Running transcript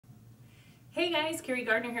Hey guys, Carrie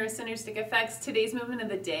Gardner here with Synergistic Effects. Today's movement of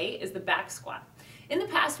the day is the back squat. In the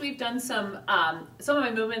past, we've done some of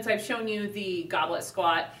my movements. I've shown you the goblet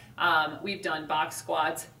squat. We've done box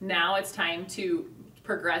squats. Now it's time to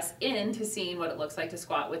progress into seeing what it looks like to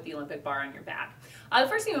squat with the Olympic bar on your back. The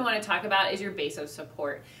first thing we want to talk about is your base of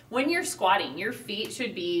support. When you're squatting, your feet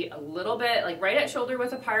should be a little bit like right at shoulder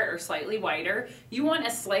width apart or slightly wider. You want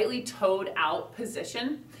a slightly toed out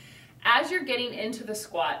position. As you're getting into the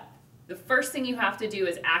squat, the first thing you have to do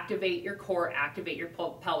is activate your core, activate your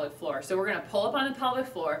pelvic floor. So we're going to pull up on the pelvic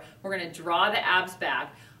floor. We're going to draw the abs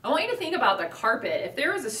back. I want you to think about the carpet. If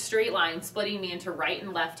there was a straight line splitting me into right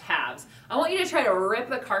and left halves, I want you to try to rip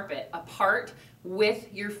the carpet apart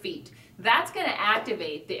with your feet. That's going to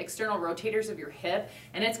activate the external rotators of your hip,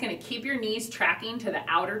 and it's going to keep your knees tracking to the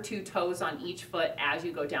outer two toes on each foot as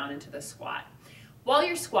you go down into the squat. While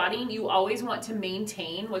you're squatting, you always want to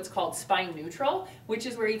maintain what's called spine neutral, which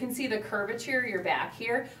is where you can see the curvature of your back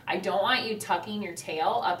here. I don't want you tucking your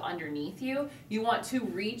tail up underneath you. You want to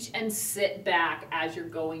reach and sit back as you're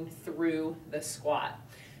going through the squat.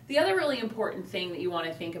 The other really important thing that you want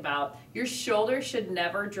to think about, your shoulders should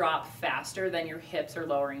never drop faster than your hips are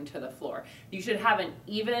lowering to the floor. You should have an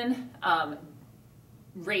even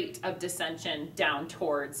rate of descension down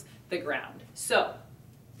towards the ground. So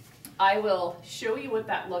I will show you what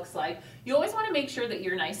that looks like. You always want to make sure that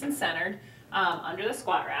you're nice and centered under the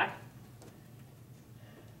squat rack.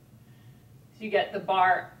 So you get the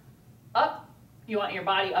bar up. You want your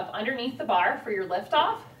body up underneath the bar for your lift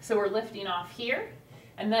off. So we're lifting off here,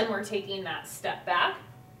 and then we're taking that step back.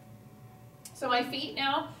 So my feet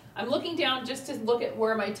now, I'm looking down just to look at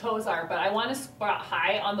where my toes are, but I want to squat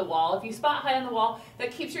high on the wall. If you spot high on the wall,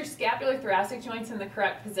 that keeps your scapular-thoracic joints in the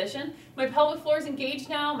correct position. My pelvic floor is engaged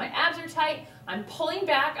now, my abs are tight, I'm pulling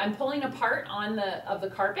back, I'm pulling apart of the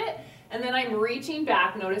carpet, and then I'm reaching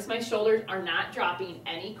back. Notice my shoulders are not dropping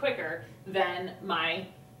any quicker than my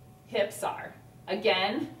hips are.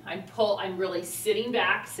 Again, I'm really sitting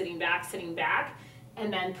back,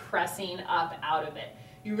 and then pressing up out of it.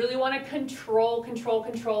 You really want to control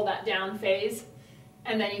that down phase,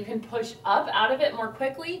 and then you can push up out of it more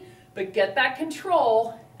quickly, but get that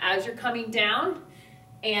control as you're coming down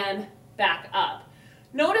and back up.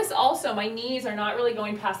 Notice also my knees are not really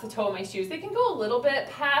going past the toe of my shoes. They can go a little bit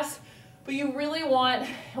past, but you really want,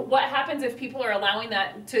 what happens if people are allowing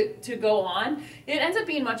that to go on? It ends up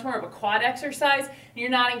being much more of a quad exercise, and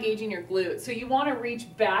you're not engaging your glutes. So you want to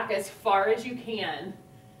reach back as far as you can,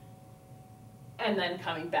 and then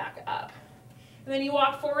coming back up. And then you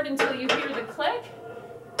walk forward until you hear the click,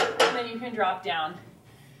 and then you can drop down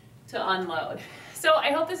to unload. So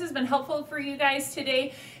I hope this has been helpful for you guys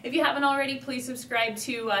today. If you haven't already, please subscribe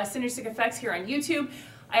to Synergistic Effects here on YouTube.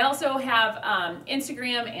 I also have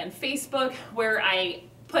Instagram and Facebook where I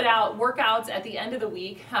put out workouts at the end of the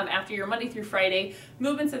week after your Monday through Friday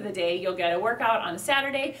movements of the day. You'll get a workout on a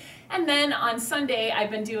Saturday, and then on Sunday I've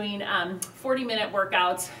been doing 40-minute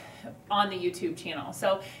workouts on the YouTube channel.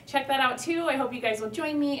 So check that out too. I hope you guys will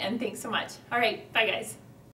join me, and thanks so much. All right, bye guys.